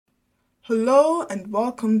Hello and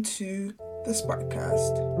welcome to the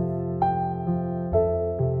Sparkcast.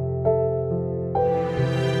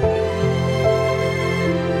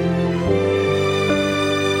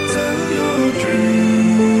 Tell your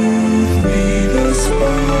truth, be the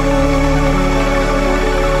spark.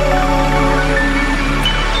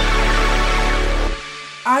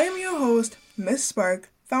 I am your host, Miss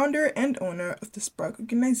Spark, founder and owner of the Spark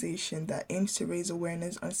organization that aims to raise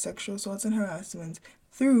awareness on sexual assault and harassment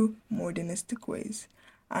through modernistic ways.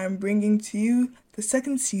 I am bringing to you the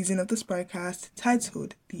second season of the Sparkcast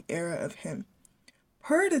titled The Era of Him.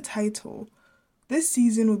 Per the title, this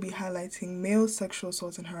season will be highlighting male sexual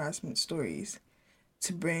assault and harassment stories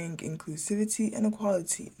to bring inclusivity and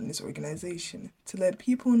equality in this organization, to let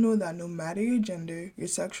people know that no matter your gender, your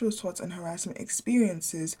sexual assault and harassment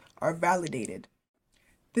experiences are validated.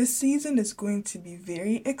 This season is going to be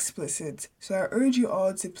very explicit, so I urge you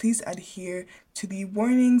all to please adhere to the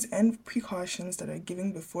warnings and precautions that are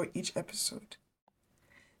given before each episode.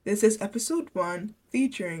 This is episode 1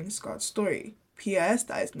 featuring Scott's story. P.S.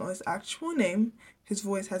 That is not his actual name. His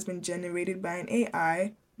voice has been generated by an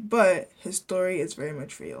AI, but his story is very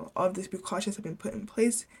much real. All of these precautions have been put in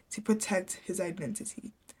place to protect his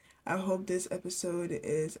identity. I hope this episode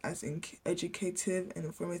is as educative and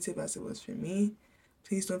informative as it was for me.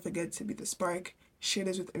 Please don't forget to be the spark, share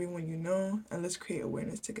this with everyone you know, and let's create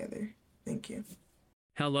awareness together. Thank you.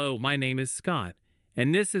 Hello, my name is Scott,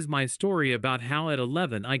 and this is my story about how at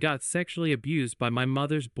 11 I got sexually abused by my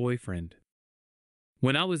mother's boyfriend.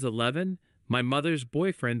 When I was 11, my mother's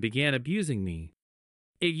boyfriend began abusing me.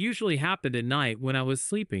 It usually happened at night when I was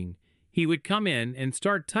sleeping. He would come in and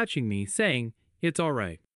start touching me, saying, "It's all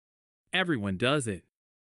right. Everyone does it."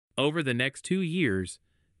 Over the next 2 years,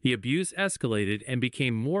 the abuse escalated and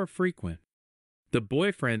became more frequent. The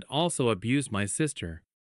boyfriend also abused my sister.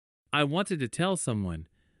 I wanted to tell someone,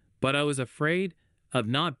 but I was afraid of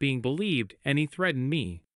not being believed, and he threatened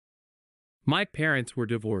me. My parents were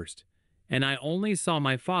divorced, and I only saw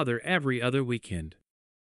my father every other weekend.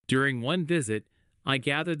 During one visit, I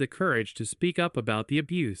gathered the courage to speak up about the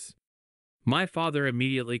abuse. My father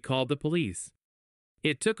immediately called the police.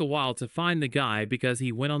 It took a while to find the guy because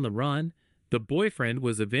he went on the run. The boyfriend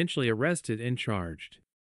was eventually arrested and charged.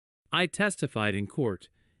 I testified in court,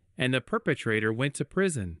 and the perpetrator went to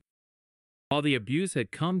prison. While the abuse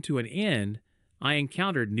had come to an end, I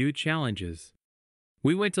encountered new challenges.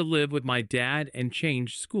 We went to live with my dad and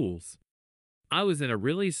changed schools. I was in a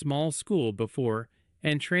really small school before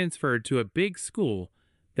and transferred to a big school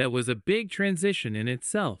that was a big transition in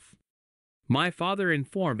itself. My father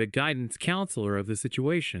informed a guidance counselor of the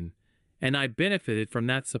situation, and I benefited from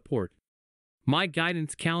that support. My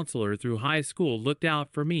guidance counselor through high school looked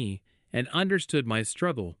out for me and understood my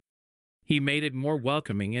struggle. He made it more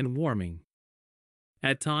welcoming and warming.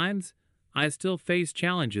 At times, I still face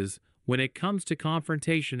challenges when it comes to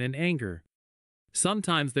confrontation and anger.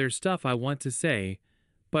 Sometimes there's stuff I want to say,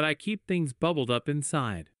 but I keep things bubbled up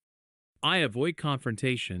inside. I avoid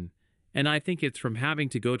confrontation, and I think it's from having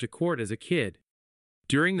to go to court as a kid.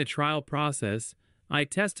 During the trial process, I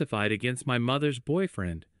testified against my mother's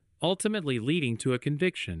boyfriend, ultimately leading to a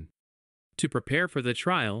conviction. To prepare for the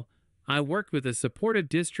trial, I worked with a supportive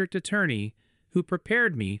district attorney who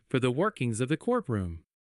prepared me for the workings of the courtroom.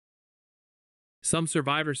 Some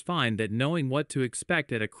survivors find that knowing what to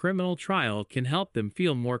expect at a criminal trial can help them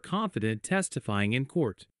feel more confident testifying in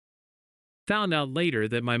court. Found out later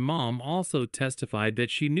that my mom also testified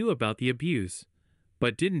that she knew about the abuse,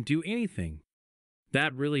 but didn't do anything.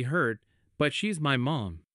 That really hurt, but she's my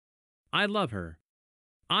mom. I love her.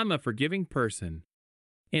 I'm a forgiving person.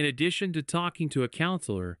 In addition to talking to a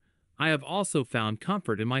counselor, I have also found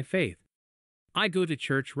comfort in my faith. I go to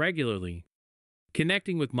church regularly.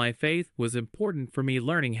 Connecting with my faith was important for me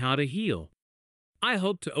learning how to heal. I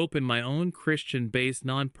hope to open my own Christian-based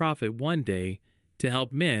nonprofit one day to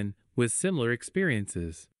help men with similar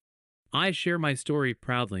experiences. I share my story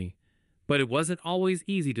proudly, but it wasn't always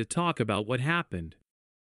easy to talk about what happened.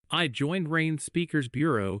 I joined RAIN's Speakers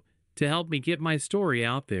Bureau to help me get my story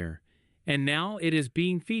out there, and now it is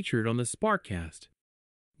being featured on the Sparkcast.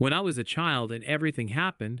 When I was a child and everything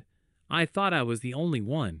happened, I thought I was the only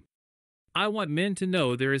one. I want men to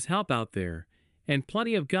know there is help out there, and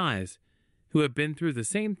plenty of guys who have been through the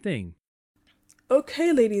same thing.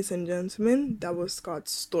 Okay, ladies and gentlemen, that was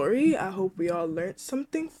Scott's story. I hope we all learned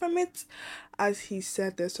something from it. As he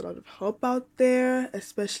said, there's a lot of help out there,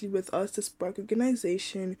 especially with us, the Spark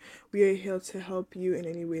organization. We are here to help you in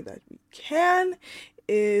any way that we can.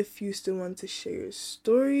 If you still want to share your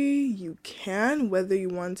story, you can, whether you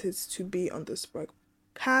want it to be on the Spark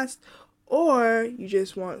cast or you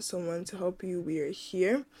just want someone to help you, we are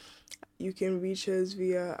here. You can reach us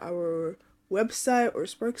via our website or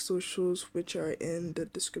Spark socials, which are in the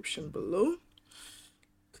description below.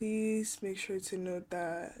 Please make sure to note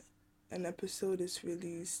that an episode is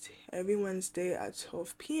released every Wednesday at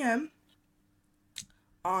 12 p.m.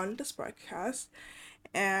 on the Sparkcast.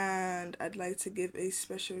 And I'd like to give a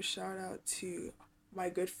special shout out to my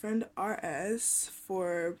good friend RS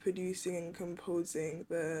for producing and composing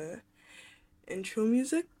the intro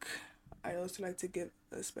music. I'd also like to give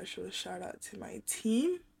a special shout out to my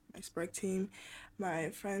team, my Spark team, my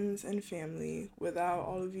friends and family. Without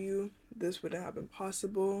all of you, this wouldn't have been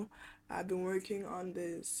possible. I've been working on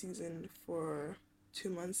this season for 2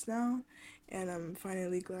 months now, and I'm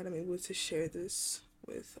finally glad I'm able to share this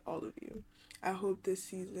with all of you. I hope this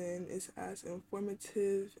season is as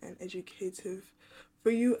informative and educative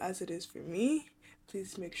for you as it is for me.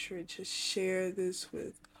 Please make sure to share this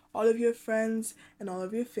with all of your friends and all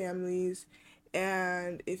of your families.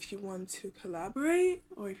 And if you want to collaborate,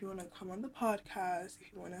 or if you want to come on the podcast,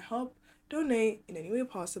 if you want to help donate in any way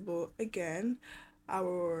possible, again,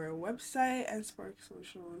 our website and Spark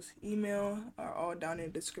Socials email are all down in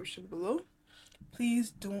the description below.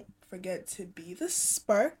 Please don't forget to be the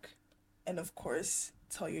spark and, of course,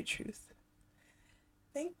 tell your truth.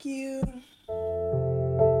 Thank you.